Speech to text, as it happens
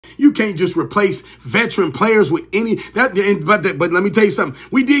You can't just replace veteran players with any that. But let me tell you something.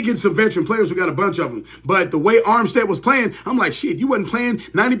 We did get some veteran players. We got a bunch of them. But the way Armstead was playing, I'm like, shit, you wasn't playing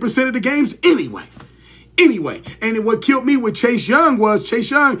 90% of the games anyway. And what killed me with Chase Young was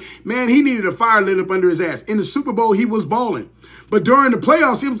Chase Young, man, he needed a fire lit up under his ass. In the Super Bowl, he was balling. But during the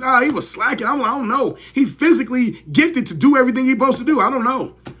playoffs, he was slacking. I'm like, I don't know. He physically gifted to do everything he's supposed to do. I don't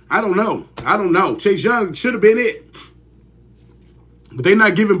know. Chase Young should have been it. But they're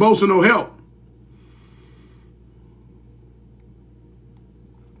not giving Bosa no help.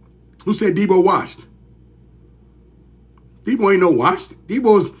 Who said Debo washed? Debo ain't no washed.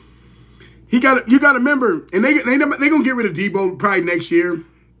 Debo's... You got to remember, and they gonna get rid of Debo probably next year.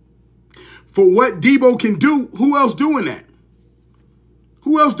 For what Debo can do, who else doing that?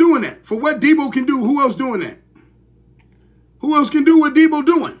 Who else doing that? For what Debo can do, who else doing that? Who else can do what Debo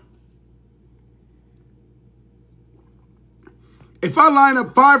doing? If I line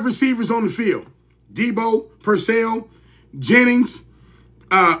up 5 receivers on the field, Debo, Purcell, Jennings,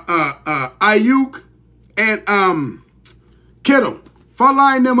 Ayuk, and Kittle, if I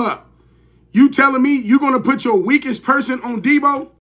line them up, you telling me you're going to put your weakest person on Debo?